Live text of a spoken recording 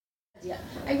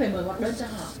Anh phải mở hoạt đơn cho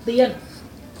họ.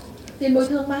 Tiền bồi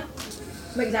thường mà.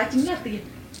 Mệnh giá chính là tiền.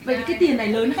 Vậy thì cái tiền này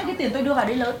lớn hay cái tiền tôi đưa vào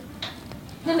đây lớn?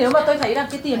 Nhưng nếu mà tôi thấy rằng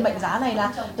cái tiền mệnh giá này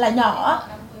là nhỏ,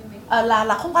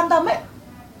 là không quan tâm ấy,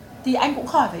 thì anh cũng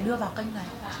khỏi phải đưa vào kênh này.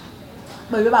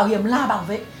 Bởi vì bảo hiểm là bảo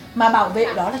vệ, mà bảo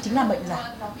vệ đó là chính là mệnh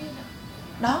giá.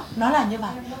 Đó, nó là như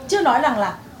vậy. Chưa nói rằng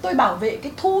là tôi bảo vệ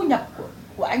cái thu nhập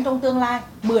của anh trong tương lai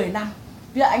 10 năm.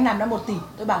 Ví dụ anh làm ra 1 tỷ,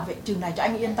 tôi bảo vệ chừng này cho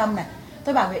anh yên tâm này.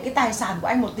 Tôi bảo vệ cái tài sản của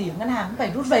anh 1 tỷ ngân hàng cũng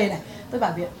phải rút về này. Tôi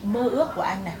bảo vệ mơ ước của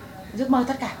anh này, giấc mơ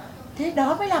tất cả. Thế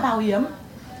đó mới là bảo hiểm.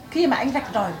 Khi mà anh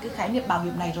rạch ròi cái khái niệm bảo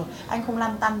hiểm này rồi, anh không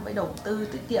lăn tăn với đầu tư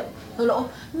tiết kiệm thua lỗ.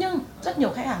 Nhưng rất nhiều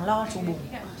khách hàng lo sù bù,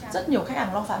 rất nhiều khách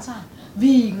hàng lo phá sản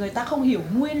vì người ta không hiểu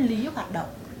nguyên lý hoạt động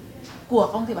của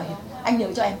công ty bảo hiểm. Anh nhớ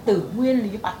cho em từ nguyên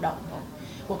lý hoạt động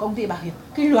của công ty bảo hiểm,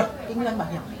 cái luật kinh doanh bảo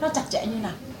hiểm nó chặt chẽ như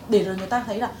nào, để rồi người ta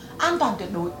thấy là an toàn tuyệt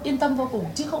đối, yên tâm vô cùng,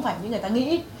 chứ không phải như người ta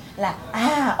nghĩ là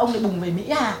ông này bùng về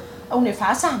Mỹ ông này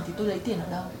phá sản thì tôi lấy tiền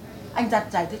ở đâu. Anh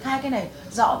giải thích hai cái này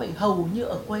rõ vậy, hầu như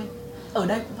ở quê, ở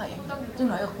đây cũng vậy, chứ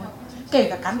nói ở quê, kể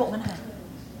cả cán bộ ngân hàng,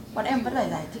 bọn em vẫn phải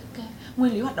giải thích cái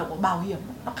nguyên lý hoạt động của bảo hiểm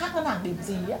nó khác ngân hàng điểm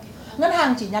gì á. Ngân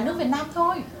hàng chỉ nhà nước Việt Nam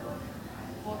thôi,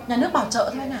 nhà nước bảo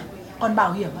trợ thôi nào, còn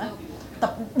bảo hiểm á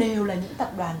đều là những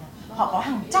tập đoàn họ có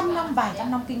hàng trăm năm, vài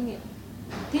trăm năm kinh nghiệm.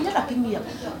 Thứ nhất là kinh nghiệm,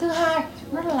 thứ hai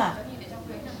nó là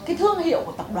cái thương hiệu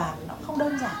của tập đoàn nó không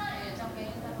đơn giản,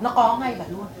 nó có ngay và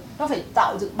luôn, nó phải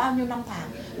tạo dựng bao nhiêu năm tháng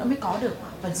nó mới có được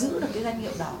và giữ được cái danh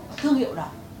hiệu đó, thương hiệu đó.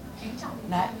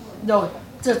 Đấy, rồi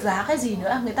trượt giá cái gì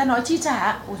nữa, người ta nói chi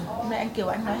trả. Ôi dồi, hôm nay anh Kiều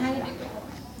anh nói hay lắm.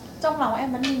 Trong lòng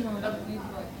em vẫn nghi ngờ,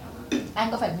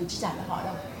 anh có phải người chi trả cho họ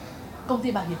đâu. Công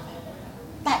ty bảo hiểm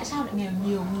tại sao lại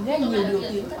nhiều nghe nhiều điều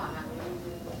tiếng thế?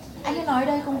 Anh ấy nói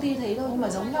đây công ty thấy thôi nhưng mà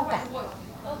giống nhau cả,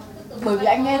 bởi vì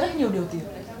anh nghe rất nhiều điều tiếng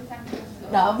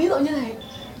đó, ví dụ như thế.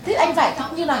 Thế anh giải thích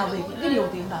như nào về những cái điều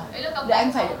tiếng đó, để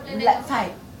anh lại phải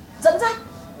dẫn dắt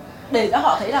để cho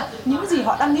họ thấy là những gì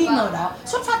họ đang nghi ngờ đó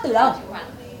xuất phát từ đâu.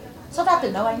 Xuất phát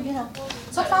từ đâu anh biết không?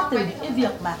 Xuất phát từ những cái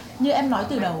việc mà như em nói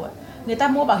từ đầu ấy, người ta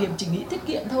mua bảo hiểm chỉ nghĩ tiết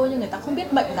kiệm thôi, nhưng người ta không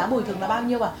biết mệnh giá bồi thường là bao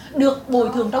nhiêu và được bồi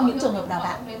thường trong những trường hợp nào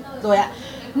cả. Rồi ạ.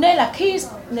 Nên là khi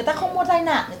người ta không mua tai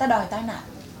nạn, người ta đòi tai nạn.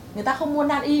 Người ta không mua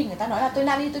nan y, người ta nói là tôi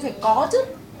nan y tôi phải có chứ.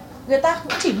 Người ta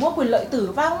cũng chỉ mua quyền lợi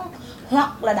tử vong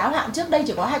hoặc là đáo hạn, trước đây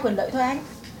chỉ có 2 quyền lợi thôi anh.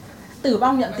 Tử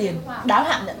vong nhận tiền, đáo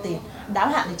hạn nhận tiền. Đáo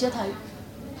hạn thì chưa thấy,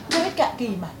 chưa hết cạn kỳ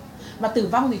mà tử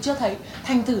vong thì chưa thấy,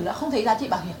 thành thử là không thấy giá trị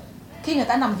bảo hiểm. Khi người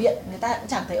ta nằm viện, người ta cũng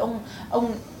chẳng thấy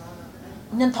ông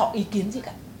nhân thọ ý kiến gì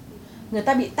cả. Người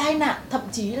ta bị tai nạn, thậm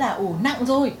chí là nặng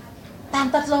rồi, tàn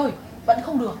tật rồi, vẫn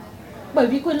không được. Bởi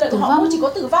vì quyền lợi của họ mua chỉ có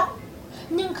tử vong.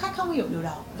 Nhưng khách không hiểu điều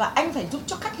đó, và anh phải giúp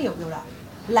cho khách hiểu điều đó.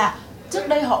 Là trước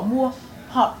đây họ mua,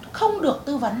 họ không được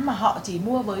tư vấn mà họ chỉ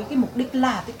mua với cái mục đích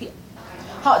là tiết kiệm.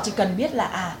 Họ chỉ cần biết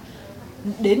là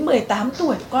đến 18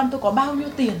 tuổi con tôi có bao nhiêu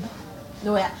tiền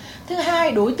rồi ạ. Thứ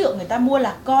hai, đối tượng người ta mua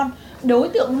là con. Đối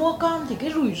tượng mua con thì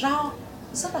cái rủi ro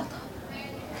rất là thấp.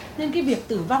 Nên cái việc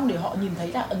tử vong để họ nhìn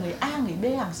thấy là ở người A, người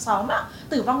B, hàng xóm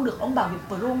tử vong được ông bảo hiểm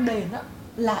Pro đền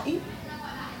là ít.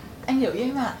 Anh hiểu ý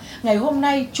em ạ? Ngày hôm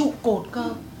nay trụ cột cơ,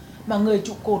 mà người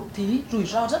trụ cột thì rủi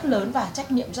ro rất lớn và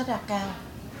trách nhiệm rất là cao.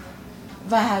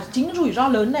 Và chính rủi ro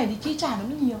lớn này thì chi trả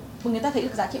nó nhiều, mà người ta thấy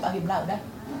được giá trị bảo hiểm là ở đây.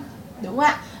 Đúng không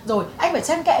ạ? Rồi anh phải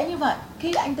xen kẽ như vậy.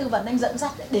 Khi anh tư vấn, anh dẫn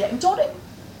dắt để anh chốt ấy,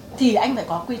 thì anh phải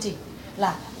có quy trình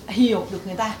là hiểu được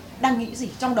người ta đang nghĩ gì,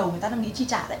 trong đầu người ta đang nghĩ chi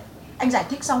trả đấy. Anh giải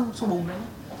thích xong xù bùm đấy,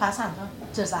 phá sản thôi,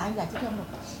 trượt giá anh giải thích không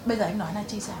được. Bây giờ anh nói là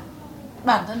chi trả.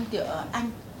 Bản thân kiểu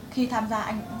anh khi tham gia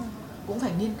anh cũng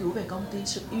phải nghiên cứu về công ty,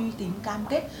 sự uy tín, cam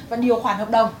kết và điều khoản hợp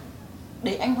đồng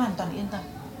để anh hoàn toàn yên tâm.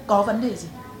 Có vấn đề gì,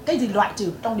 cái gì loại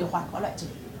trừ, trong điều khoản có loại trừ,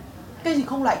 cái gì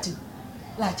không loại trừ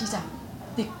là chi trả.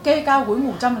 Thì kê cao gối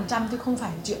ngủ 100% chứ không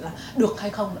phải chuyện là được hay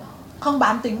không nữa. Không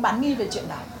bán tính bán nghi về chuyện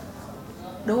đó.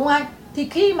 Đúng không anh? Thì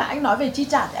khi mà anh nói về chi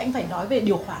trả thì anh phải nói về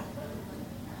điều khoản.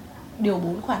 Điều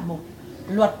 4 khoản 1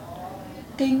 Luật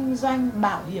kinh doanh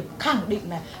bảo hiểm khẳng định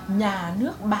là nhà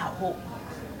nước bảo hộ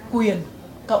quyền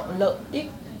cộng lợi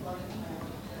ích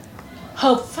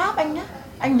hợp pháp anh nhé.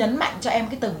 Anh nhấn mạnh cho em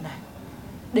cái từ này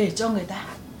để cho người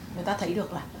ta thấy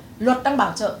được là luật đang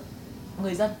bảo trợ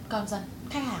người dân, con dân,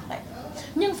 khách hàng đấy.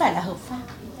 Nhưng phải là hợp pháp.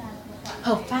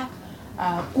 Hợp pháp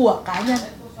của cá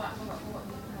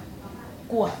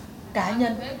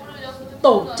nhân,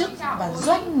 tổ chức và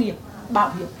doanh nghiệp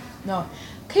bảo hiểm. Rồi,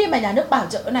 khi mà nhà nước bảo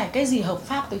trợ này, cái gì hợp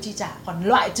pháp tôi chi trả, còn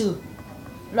loại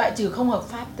trừ không hợp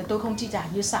pháp thì tôi không chi trả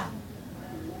như sau.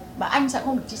 Và anh sẽ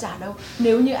không được chi trả đâu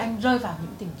nếu như anh rơi vào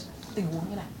những tình huống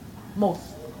như này. 1.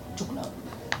 Trục lợi.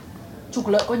 Trục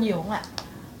lợi có nhiều không ạ?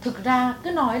 Thực ra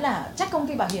cứ nói là trách công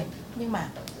ty bảo hiểm, nhưng mà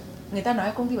Người ta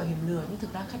nói công ty bảo hiểm lừa, nhưng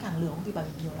thực ra khách hàng lừa công ty bảo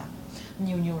hiểm nhiều lắm,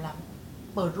 nhiều lắm.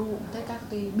 Bờ ru cũng thấy các công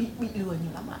ty bị lừa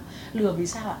nhiều lắm ạ. Lừa vì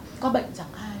sao ạ? Có bệnh chẳng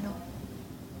ai đâu,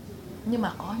 nhưng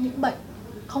mà có những bệnh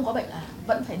không có bệnh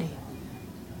vẫn phải để.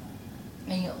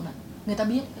 Anh hiểu không? Người ta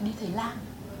biết đi thầy lang,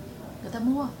 người ta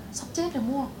mua, sắp chết rồi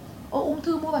mua. Ung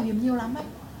thư mua bảo hiểm nhiều lắm ấy.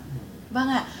 Vâng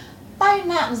ạ. Tai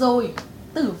nạn rồi,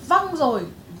 tử vong rồi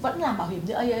vẫn làm bảo hiểm,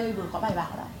 như AAA vừa có bài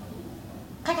báo đó.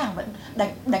 Khách hàng vẫn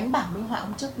đánh bảng minh họa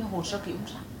hôm trước, nhưng hồ sơ ký hôm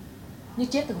sau, như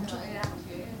chết từ hôm trước.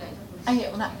 Anh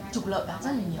hiểu không ạ? Trục lợi bán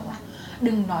rất là nhiều ạ.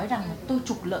 Đừng nói rằng tôi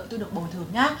trục lợi tôi được bồi thường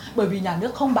nhá, bởi vì nhà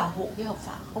nước không bảo hộ cái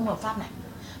không hợp pháp này.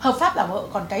 Hợp pháp bảo hộ,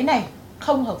 còn cái này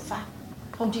không hợp pháp,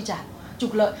 không chi trả.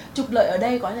 Trục lợi ở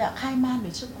đây có là khai man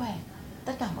về sức khỏe,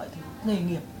 tất cả mọi thứ, nghề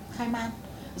nghiệp, khai man.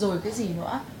 Rồi cái gì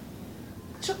nữa?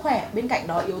 Sức khỏe, bên cạnh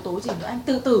đó yếu tố gì nữa anh?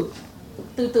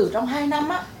 Tự tử trong 2 năm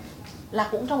á, là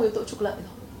cũng trong yếu tố trục lợi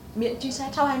rồi. Miễn truy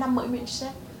xét, sau 2 năm mới miễn truy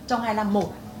xét. Trong 2 năm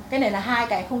một. Cái này là 2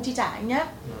 cái không chi trả anh nhé.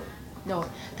 Rồi,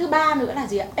 thứ ba nữa là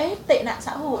gì ạ? AIDS, tệ nạn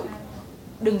xã hội.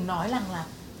 Đừng nói rằng là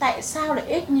tại sao lại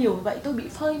AIDS nhiều vậy, tôi bị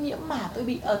phơi nhiễm mà, tôi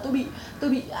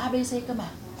bị ABC cơ mà.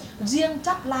 Riêng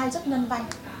Chapline rất nhân văn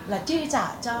là chi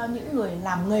trả cho những người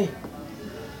làm nghề.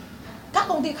 Các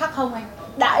công ty khác không anh,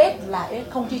 đã AIDS là AIDS,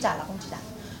 không chi trả là không chi trả.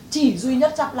 Chỉ duy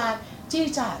nhất Chapline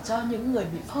chi trả cho những người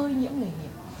bị phơi nhiễm nghề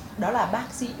nghiệp, đó là bác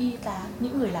sĩ, y tá,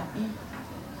 những người làm y.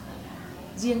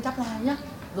 Riêng Chapline nhá.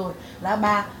 Rồi là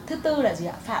 3. Thứ tư là gì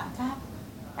ạ? Phạm pháp.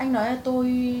 Anh nói là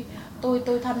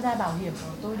tôi tham gia bảo hiểm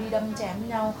rồi, tôi đi đâm chém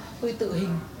nhau, tôi tự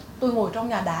hình, tôi ngồi trong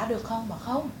nhà đá được không? Mà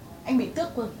không, anh bị tước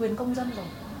quyền công dân rồi.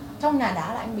 Trong nhà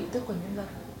đá là anh bị tước quyền công dân.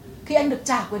 Khi anh được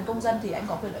trả quyền công dân thì anh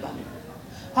có quyền lợi bảo hiểm.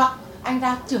 Hoặc anh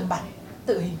ra trường bản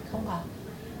tự hình không vào.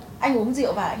 Anh uống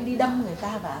rượu và anh đi đâm người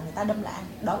ta và người ta đâm lại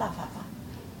anh, đó là phạm pháp.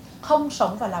 Không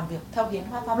sống và làm việc theo hiến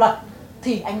pháp pháp luật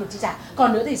thì anh được chi trả.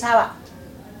 Còn nữa thì sao ạ?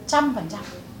 100%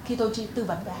 khi tôi tư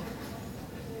vấn với anh,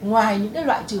 ngoài những cái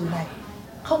loại trừ này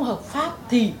không hợp pháp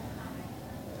thì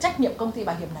trách nhiệm công ty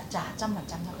bảo hiểm là trả 100%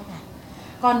 cho khách hàng.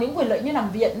 Còn những quyền lợi như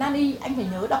nằm viện, nan y, anh phải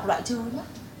nhớ đọc loại trừ nhé.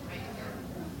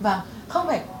 Vâng, không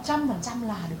phải 100%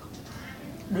 là được.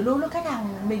 Đôi lúc khách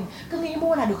hàng mình cứ nghĩ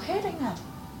mua là được hết anh ạ.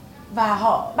 Và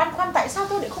họ băn khoăn tại sao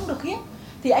tôi lại không được hết,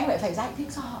 thì anh lại phải giải thích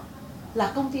cho họ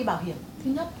là công ty bảo hiểm,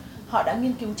 thứ nhất, họ đã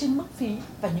nghiên cứu trên mức phí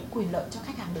và những quyền lợi cho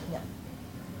khách hàng được nhận.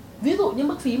 Ví dụ như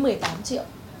mức phí 18 triệu,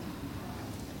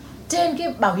 trên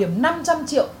cái bảo hiểm 500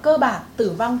 triệu cơ bản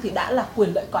tử vong thì đã là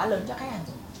quyền lợi quá lớn cho khách hàng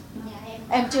rồi.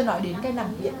 Em chưa nói đến cái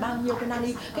nằm viện bao nhiêu, cái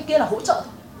nani, cái kia là hỗ trợ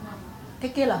thôi, cái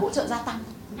kia là hỗ trợ gia tăng.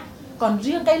 Còn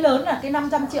riêng cái lớn là cái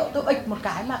 500 triệu tôi ịch một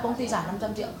cái mà công ty trả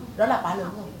 500 triệu, đó là quá lớn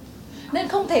rồi. Nên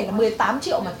không thể là 18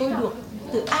 triệu mà tôi được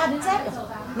từ A đến Z được.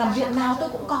 Nằm viện nào tôi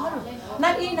cũng có được,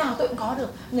 nan y nào tôi cũng có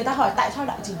được. Người ta hỏi tại sao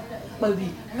loại trừ? Bởi vì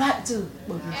loại trừ,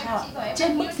 bởi vì sao ạ?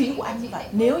 Trên mức phí của anh như vậy,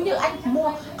 nếu như anh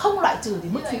mua không loại trừ thì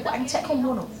mức phí của anh sẽ không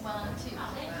mua nổi.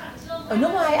 Ở nước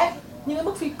ngoài anh, những cái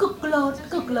mức phí cực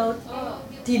lớn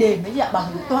thì để mấy ạ bảo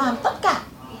hiểm toàn tất cả.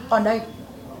 Còn đây,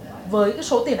 với cái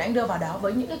số tiền anh đưa vào đó,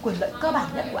 với những cái quyền lợi cơ bản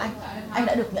nhất của anh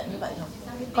đã được nhận như vậy rồi.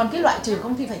 Còn cái loại trừ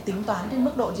công ty phải tính toán trên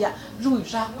mức độ gì ạ? Rủi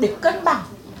ro để cân bằng.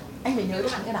 Anh phải nhớ được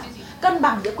cái nào, cân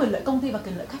bằng giữa quyền lợi công ty và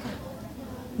quyền lợi khách hàng.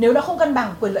 Nếu nó không cân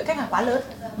bằng, quyền lợi khách hàng quá lớn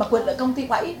mà quyền lợi công ty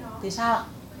quá ít thì sao ạ?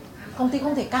 Công ty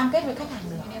không thể cam kết với khách hàng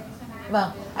được.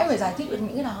 Vâng, anh phải giải thích được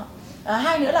những cái đó.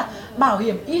 Hai nữa là bảo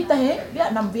hiểm y tế, ví dụ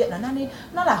nằm viện ở nani,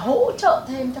 nó là hỗ trợ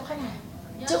thêm cho khách hàng,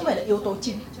 chứ không phải là yếu tố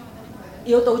chính.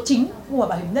 Yếu tố chính của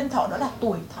bảo hiểm nhân thọ đó là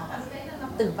tuổi thọ,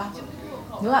 tử vong.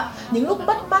 Đúng không ạ? Những lúc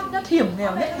bất bát nhất, hiểm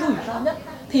nghèo nhất, rủi ro nhất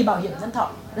thì bảo hiểm nhân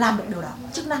thọ làm được điều đó,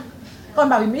 chức năng. Còn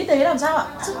bảo hiểm y tế làm sao ạ?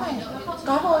 Sức khỏe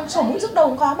có rồi, sổ mũi rức đầu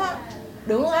cũng có mà,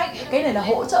 đúng không anh? Cái này là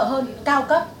hỗ trợ hơn,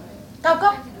 cao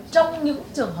cấp trong những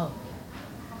trường hợp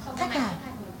khách hàng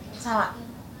sao ạ?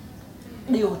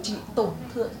 Điều trị tổn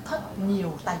thương thất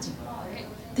nhiều tài chính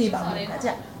thì bảo hiểm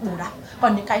đã bù đắp.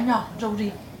 Còn những cái nhỏ râu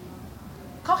ria,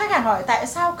 có khách hàng hỏi tại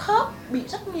sao khớp bị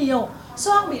rất nhiều,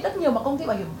 xoang bị rất nhiều mà công ty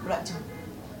bảo hiểm loại trừ.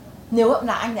 Nếu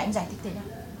là anh thì anh giải thích thế nào?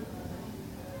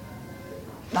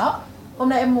 Đó, hôm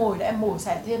nay em ngồi để em mổ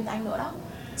xẻ thêm anh nữa đó,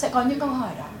 sẽ có những câu hỏi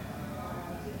đó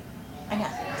anh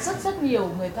ạ. Rất nhiều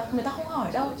người ta không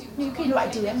hỏi đâu, nhưng khi loại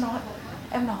trừ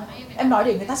em nói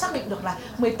để người ta xác định được là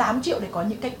 18 triệu để có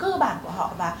những cái cơ bản của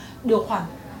họ và điều khoản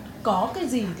có cái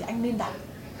gì thì anh nên đặt,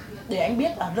 để anh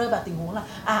biết là rơi vào tình huống là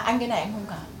anh cái này anh không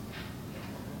có.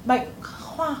 Bệnh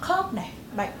khoa khớp này,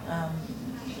 bệnh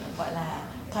gọi là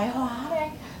thoái hóa đấy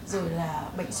anh, rồi là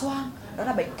bệnh xoang, đó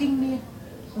là bệnh kinh niên,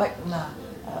 bệnh mà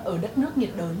ở đất nước nhiệt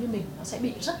đới như mình nó sẽ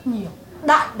bị rất nhiều,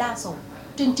 đại đa số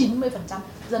trên 90%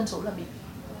 dân số là bị.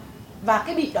 Và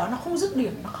cái bị đó nó không dứt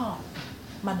điểm, nó khỏi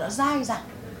mà nó dai dẳng.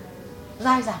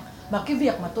 Mà cái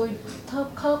việc mà tôi thớp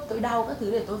khớp, tôi đau các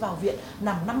thứ để tôi vào viện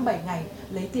nằm 5-7 ngày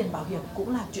lấy tiền bảo hiểm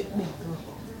cũng là chuyện bình thường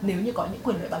nếu như có những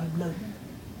quyền lợi bảo hiểm lớn,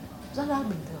 rất là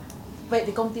bình thường. Vậy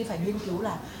thì công ty phải nghiên cứu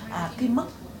là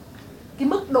cái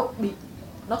mức độ bị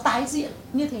nó tái diễn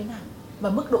như thế nào và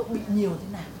mức độ bị nhiều thế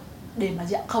nào để mà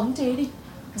khống chế đi,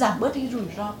 giảm bớt cái rủi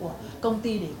ro của công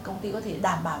ty để công ty có thể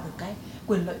đảm bảo được cái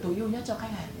quyền lợi tối ưu nhất cho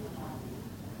khách hàng.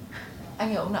 Anh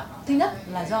hiểu không nào? Thứ nhất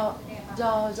là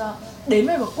do đến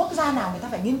với một quốc gia nào người ta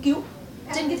phải nghiên cứu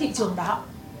trên cái thị trường đó,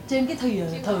 trên cái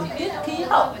thời tiết, khí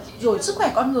hậu, rồi sức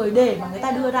khỏe con người để mà người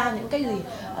ta đưa ra những cái gì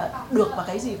được và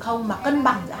cái gì không, mà cân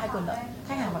bằng giữa hai quyền lợi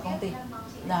khách hàng và công ty.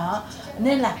 Đó,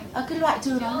 nên là cái loại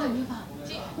trừ nó là như vậy.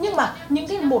 Nhưng mà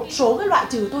một số cái loại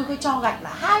trừ tôi cho gạch là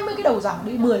 20 cái đầu dòng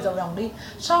đi, 10 đầu dòng đi,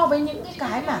 so với những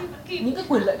cái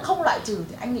quyền lợi không loại trừ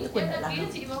thì anh nghĩ quyền lợi là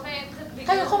lớn.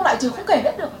 Cái không loại trừ không kể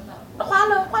hết được, nó quá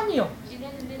lớn, quá nhiều,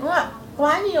 đúng không ạ?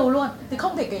 Quá nhiều luôn thì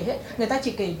không thể kể hết. Người ta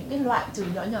chỉ kể những cái loại trừ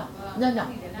nhỏ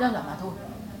mà thôi.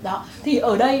 Đó, thì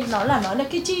ở đây nói là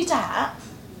cái chi trả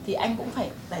thì anh cũng phải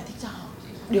giải thích cho họ.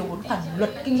 Điều 4 khoản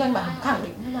luật kinh doanh bảo hiểm khẳng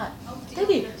định như vậy. Thế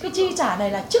thì cái chi trả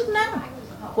này là chức năng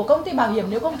của công ty bảo hiểm.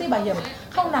 Nếu công ty bảo hiểm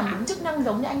không làm đúng chức năng,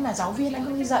 giống như anh là giáo viên, anh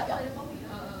không đi dạy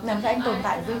làm cho anh tồn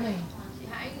tại với mình.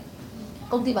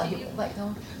 Công ty bảo hiểm cũng vậy thôi,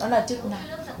 đó là chức năng,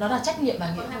 nó là trách nhiệm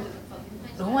và nghĩa vụ,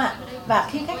 đúng không ạ? Và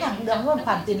khi khách hàng đóng một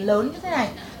khoản tiền lớn như thế này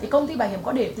thì công ty bảo hiểm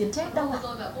có để tiền chết đâu ạ?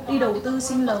 Đi đầu tư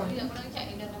sinh lời.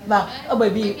 Và bởi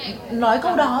vì nói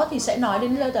câu đó thì sẽ nói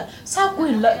đến là sao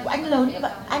quyền lợi của anh lớn như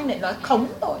vậy, anh lại nói khống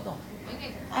tôi rồi,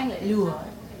 anh lại lừa.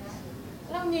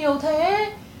 Nó nhiều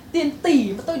thế, tiền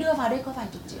tỷ mà tôi đưa vào đây có vài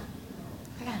chục triệu.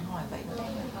 Khách hàng hỏi vậy đó.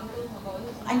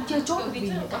 Anh chưa chốt được vì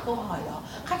những cái câu hỏi đó.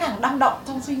 Khách hàng đang động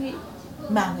trong suy nghĩ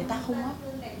mà người ta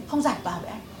không giải tỏa với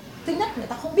anh. Thứ nhất, người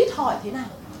ta không biết hỏi thế nào,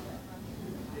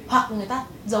 hoặc người ta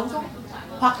giấu dốt,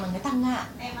 hoặc là người ta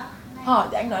ngại hỏi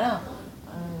thì anh nói là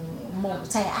một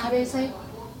xẻ ABC,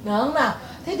 đúng không nào?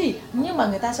 Thế thì nhưng mà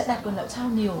người ta sẽ đặt quyền lợi sao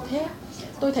nhiều thế?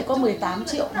 Tôi thấy có 18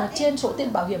 triệu mà trên số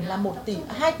tiền bảo hiểm là 1 tỷ,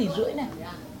 2 tỷ rưỡi này.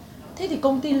 Thế thì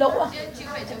công ty lỗ à?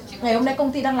 Ngày hôm nay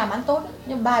công ty đang làm ăn tốt,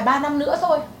 nhưng vài 3 năm nữa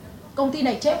thôi công ty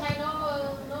này chết.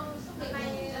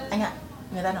 Anh ạ,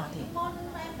 người ta nói thế.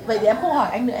 Vậy thì em không hỏi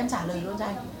anh nữa, em trả lời luôn cho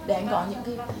anh để anh có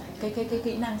những cái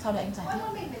kỹ năng sau này anh giải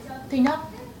thích. Thứ nhất,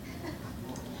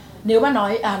 nếu mà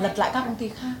nói lật lại các công ty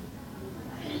khác,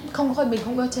 mình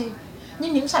không có chê,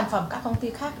 nhưng những sản phẩm các công ty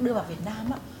khác đưa vào Việt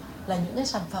Nam là những cái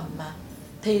sản phẩm mà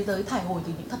thế giới thải hồi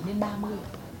từ những thập niên 30.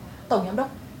 Tổng giám đốc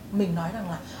mình nói rằng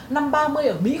là năm 30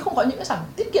 ở Mỹ không có những cái sản phẩm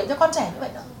tiết kiệm cho con trẻ như vậy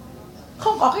nữa,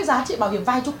 không có cái giá trị bảo hiểm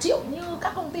vài chục triệu như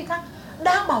các công ty khác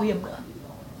đang bảo hiểm nữa.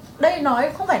 Đây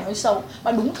nói không phải nói xấu,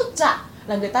 mà đúng thực trạng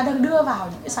là người ta đang đưa vào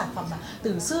những cái sản phẩm mà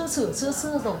từ xưa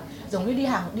rồi, giống như đi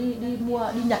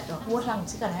Nhật rồi, mua hàng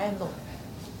second hand rồi.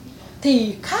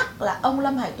 Thì khác là ông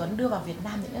Lâm Hải Tuấn đưa vào Việt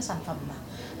Nam những cái sản phẩm mà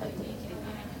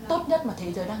tốt nhất mà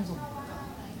thế giới đang dùng,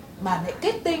 mà lại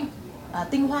kết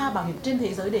tinh hoa bảo hiểm trên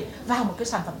thế giới để vào một cái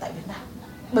sản phẩm tại Việt Nam.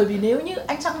 Bởi vì nếu như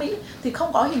anh sang Mỹ thì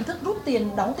không có hình thức rút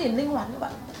tiền, đóng tiền linh hoạt như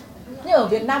vậy. Nhưng ở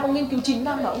Việt Nam ông nghiên cứu 9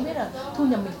 năm mà ông biết là thu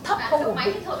nhập mình thấp, không ổn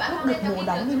định, lúc được mùa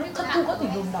đóng thì lúc thất thu có thể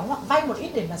dùng đóng hoặc vay một ít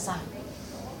để mà xài.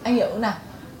 Anh hiểu không nào?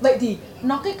 Vậy thì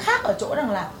nó cái khác ở chỗ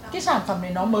rằng là cái sản phẩm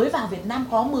này nó mới vào Việt Nam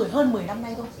có hơn 10 năm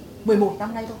nay thôi, 11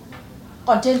 năm nay thôi.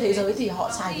 Còn trên thế giới thì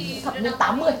họ xài từ những thập niên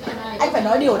 80. Anh phải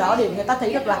nói điều đó để người ta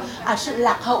thấy được là sự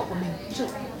lạc hậu của mình,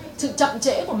 sự chậm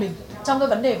trễ của mình trong cái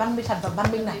vấn đề sản phẩm văn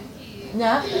minh này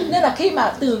nhá. Nên là khi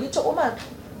mà từ cái chỗ mà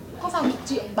có vài chục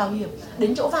triệu bảo hiểm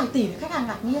đến chỗ vài tỷ khách hàng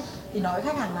ngạc nhiên, thì nói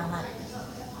với khách hàng là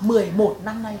 11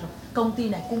 năm nay rồi công ty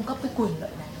này cung cấp cái quyền lợi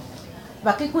này.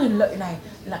 Và cái quyền lợi này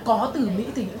là có từ Mỹ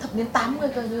từ những thập niên 80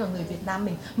 cơ, như là người Việt Nam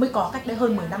mình mới có cách đây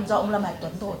hơn 10 năm do ông Lâm Hải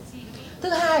Tuấn thôi. Thứ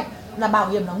hai là bảo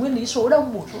hiểm là nguyên lý số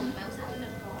đông bổ số ít.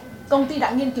 Công ty đã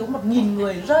nghiên cứu 1.000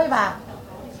 người rơi vào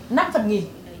 5 phần nghìn,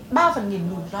 3 phần nghìn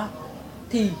rủi ro,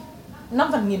 thì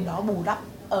 5 phần nghìn đó bù đắp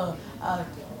ở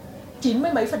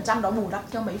 90 mấy % đó bù đắp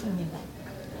cho mấy phần nghìn này.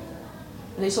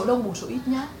 Lấy số đông bù số ít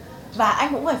nhá. Và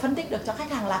anh cũng phải phân tích được cho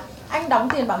khách hàng là anh đóng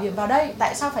tiền bảo hiểm vào đây,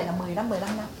 tại sao phải là 15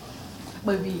 năm?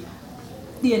 Bởi vì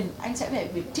tiền anh sẽ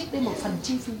phải trích lên một phần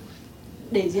chi phí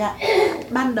để gì ạ?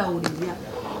 Ban đầu để gì ạ?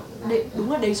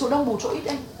 Đúng là đấy, số đông bù số ít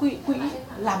anh, quỹ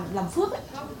làm phước ấy,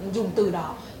 dùng từ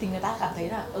đó thì người ta cảm thấy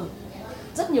là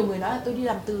rất nhiều người nói là tôi đi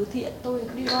làm từ thiện, tôi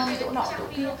đi gom chỗ nọ chỗ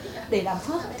kia để làm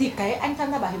phước, thì cái anh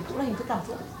tham gia bảo hiểm cũng là hình thức làm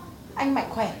phước. Anh mạnh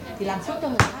khỏe thì làm phước cho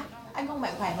người khác, anh không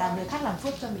mạnh khỏe làm người khác làm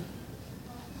phước cho mình.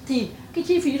 Thì cái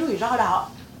chi phí rủi ro đó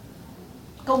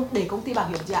để công ty bảo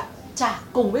hiểm gì ạ? Trả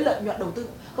cùng với lợi nhuận đầu tư,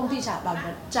 công ty bảo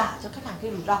hiểm trả cho khách hàng khi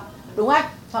rủi ro, đúng không anh?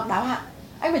 Hoặc đáo hạn,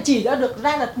 anh phải chỉ ra được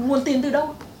ra là nguồn tiền từ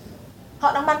đâu.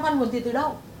 Họ đang băn khoăn nguồn tiền từ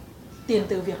đâu? Tiền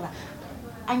từ việc là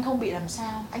anh không bị làm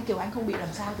sao, anh Kiều Anh không bị làm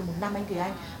sao từ một năm anh Kiều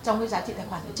Anh trong cái giá trị tài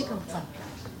khoản để trích ra một phần,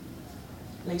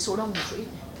 lấy số đông một số ít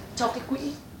này, cho cái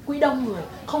quỹ đông người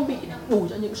không bị này, bù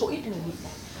cho những số ít người bị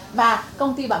này. Và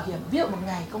công ty bảo hiểm, ví dụ một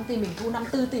ngày công ty mình thu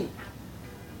 54 tỷ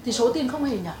thì số tiền không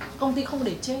hề nhỏ, công ty không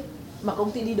để chết mà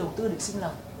công ty đi đầu tư để sinh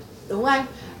lời, đúng không anh?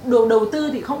 Đầu tư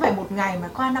thì không phải một ngày mà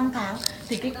qua 5 tháng,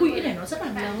 thì cái quỹ này nó rất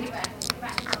là lớn,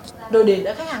 rồi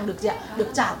để khách hàng được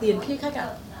trả tiền khi khách hàng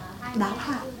đáo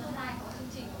hạn.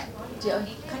 Chị ơi,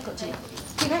 khách của chị,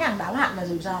 khi khách hàng đáo hạn là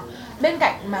rủi ro. Bên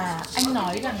cạnh mà anh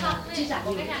nói rằng là chi trả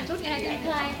nhiều Khách hàng chốt ngày 2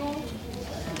 thứ hai cô.